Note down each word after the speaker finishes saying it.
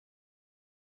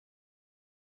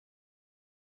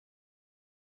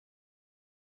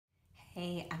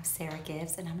Hey, I'm Sarah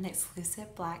Gibbs, and I'm an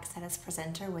exclusive Black Status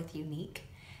presenter with Younique.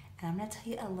 And I'm going to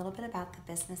tell you a little bit about the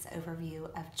business overview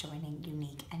of joining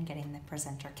Younique and getting the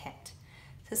presenter kit.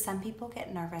 So some people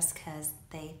get nervous because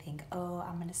they think, oh,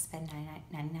 I'm going to spend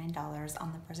 $99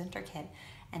 on the presenter kit,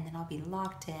 and then I'll be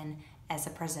locked in as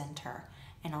a presenter,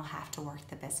 and I'll have to work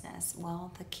the business.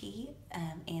 Well, the key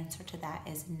answer to that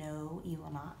is no, you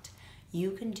will not.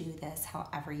 You can do this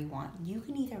however you want. You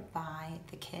can either buy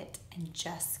the kit and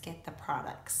just get the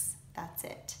products, that's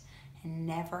it, and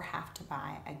never have to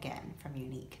buy again from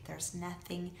Younique. There's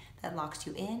nothing that locks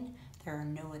you in. There are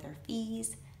no other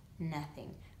fees,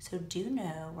 nothing. So do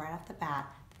know right off the bat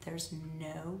that there's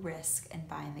no risk in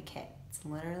buying the kit. It's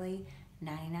literally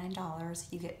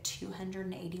 $99. You get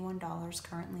 $281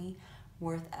 currently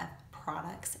worth of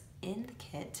products in the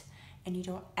kit, and you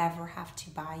don't ever have to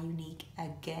buy Younique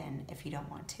again if you don't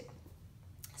want to.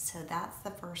 So that's the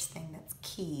first thing that's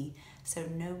key. So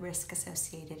no risk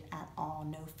associated at all.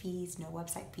 No fees, no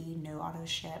website fee, no auto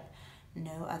ship,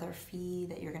 no other fee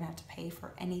that you're gonna have to pay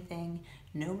for anything,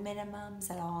 no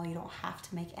minimums at all. You don't have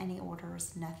to make any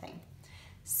orders, nothing.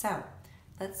 So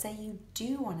let's say you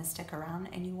do want to stick around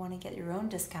and you want to get your own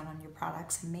discount on your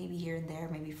products, and maybe here and there,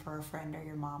 maybe for a friend or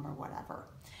your mom or whatever.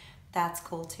 That's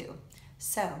cool too.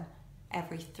 So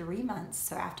every 3 months,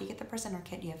 so after you get the presenter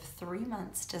kit, you have 3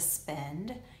 months to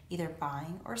spend either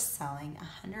buying or selling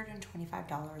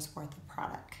 $125 worth of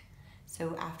product.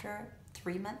 So after a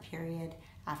 3-month period,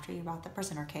 after you bought the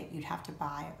presenter kit, you'd have to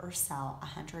buy or sell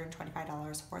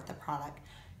 $125 worth of product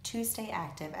to stay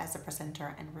active as a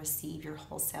presenter and receive your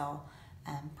wholesale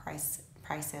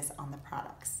prices on the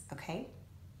products, okay?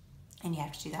 And you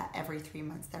have to do that every 3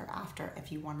 months thereafter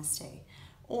if you want to stay.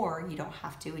 Or you don't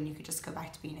have to, and you could just go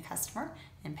back to being a customer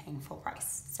and paying full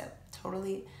price. So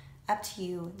totally up to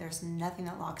you. There's nothing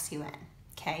that locks you in,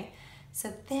 okay?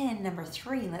 So then number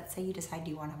 3, let's say you decide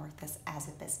you want to work this as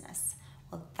a business.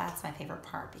 Well, that's my favorite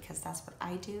part because that's what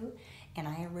I do. And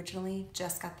I originally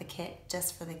just got the kit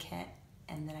just for the kit,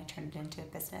 and then I turned it into a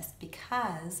business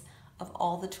because of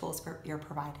all the tools you're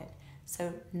provided.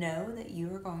 So know that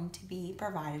you are going to be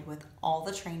provided with all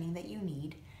the training that you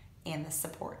need and the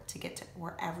support to get to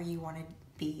wherever you want to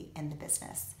be in the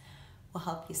business. We'll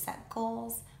help you set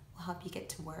goals, we'll help you get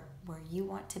to where you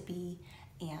want to be,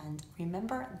 and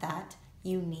remember that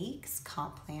Younique's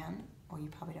comp plan, or you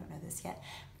probably don't know this yet,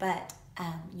 but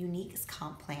Younique's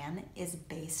comp plan is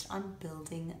based on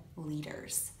building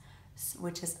leaders,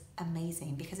 which is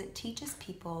amazing because it teaches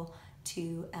people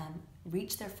to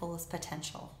reach their fullest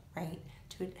potential, right?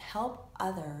 To help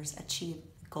others achieve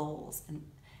goals and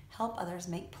help others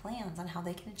make plans on how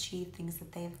they can achieve things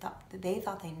that they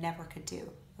thought they never could do,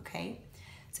 okay?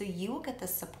 So you will get the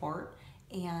support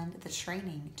and the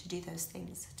training to do those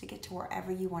things, to get to wherever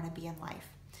you want to be in life.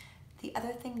 The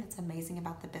other thing that's amazing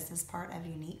about the business part of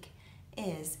Younique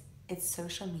is it's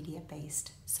social media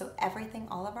based. So everything,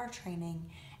 all of our training,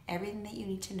 everything that you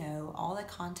need to know, all the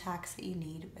contacts that you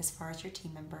need as far as your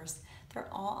team members, they're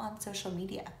all on social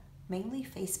media, mainly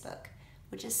Facebook,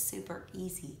 which is super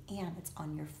easy, and it's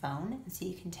on your phone, and so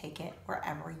you can take it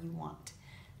wherever you want.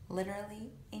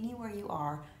 Literally, anywhere you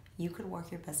are, you could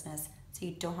work your business, so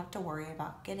you don't have to worry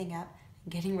about getting up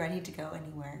and getting ready to go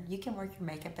anywhere. You can work your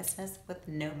makeup business with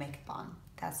no makeup on.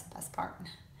 That's the best part.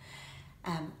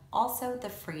 Also, the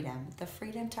freedom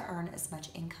to earn as much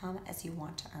income as you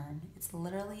want to earn. It's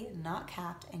literally not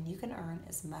capped, and you can earn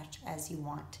as much as you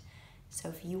want. So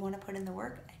if you want to put in the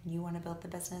work and you want to build the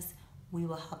business, we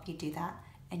will help you do that,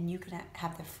 and you can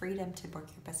have the freedom to work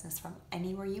your business from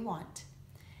anywhere you want.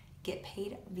 Get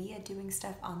paid via doing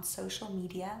stuff on social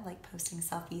media, like posting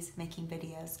selfies, making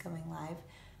videos, going live,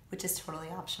 which is totally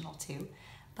optional too.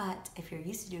 But if you're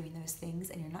used to doing those things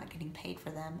and you're not getting paid for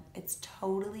them, it's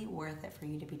totally worth it for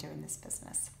you to be doing this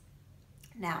business.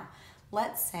 Now,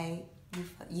 let's say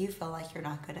you feel like you're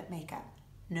not good at makeup.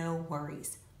 No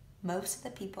worries. Most of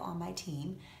the people on my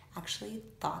team actually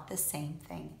thought the same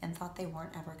thing and thought they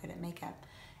weren't ever good at makeup.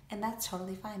 And that's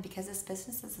totally fine because this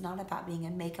business is not about being a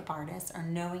makeup artist or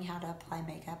knowing how to apply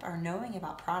makeup or knowing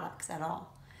about products at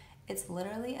all. It's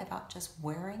literally about just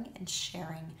wearing and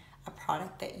sharing a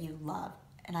product that you love.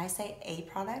 And I say a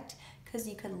product because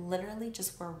you could literally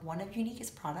just wear one of Younique's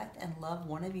product and love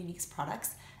one of Younique's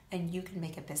products, and you can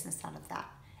make a business out of that.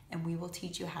 And we will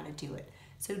teach you how to do it.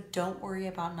 So don't worry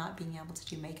about not being able to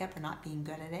do makeup or not being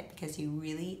good at it, because you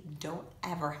really don't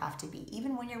ever have to be,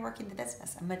 even when you're working the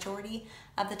business. A majority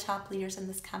of the top leaders in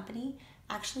this company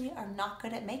actually are not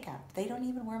good at makeup. They don't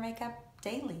even wear makeup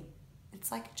daily.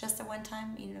 It's like just a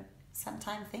one-time,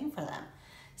 sometime thing for them.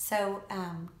 So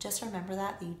just remember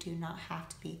that you do not have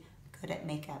to be good at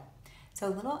makeup.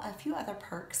 So a few other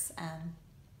perks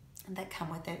that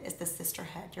come with it is the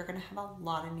sisterhood. You're going to have a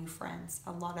lot of new friends,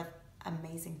 a lot of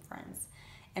amazing friends,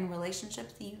 and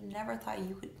relationships that you never thought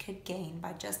you could gain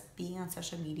by just being on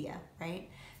social media,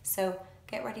 right? So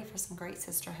get ready for some great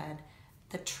sisterhood.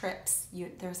 The trips,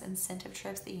 there's incentive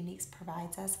trips that Youniques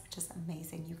provides us, which is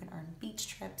amazing. You can earn beach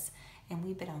trips, and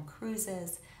we've been on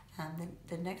cruises.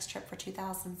 The next trip for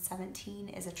 2017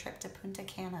 is a trip to Punta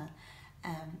Cana,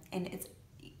 and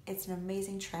it's an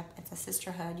amazing trip. It's a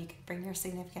sisterhood. You can bring your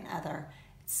significant other.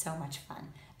 It's so much fun.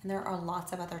 And there are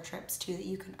lots of other trips too that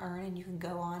you can earn and you can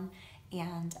go on,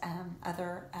 and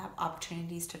other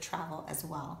opportunities to travel as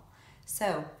well.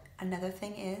 So another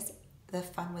thing is the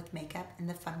fun with makeup and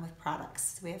the fun with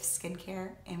products. So we have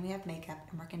skincare and we have makeup,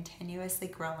 and we're continuously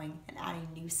growing and adding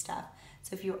new stuff.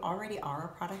 So if you already are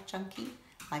a product junkie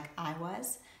like I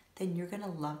was, then you're going to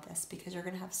love this, because you're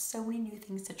going to have so many new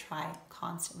things to try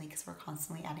constantly, because we're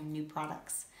constantly adding new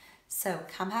products. So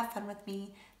come have fun with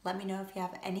me. Let me know if you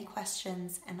have any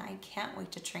questions, and I can't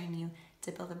wait to train you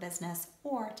to build a business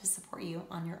or to support you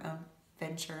on your own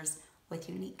ventures with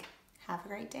Younique. Have a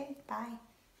great day. Bye.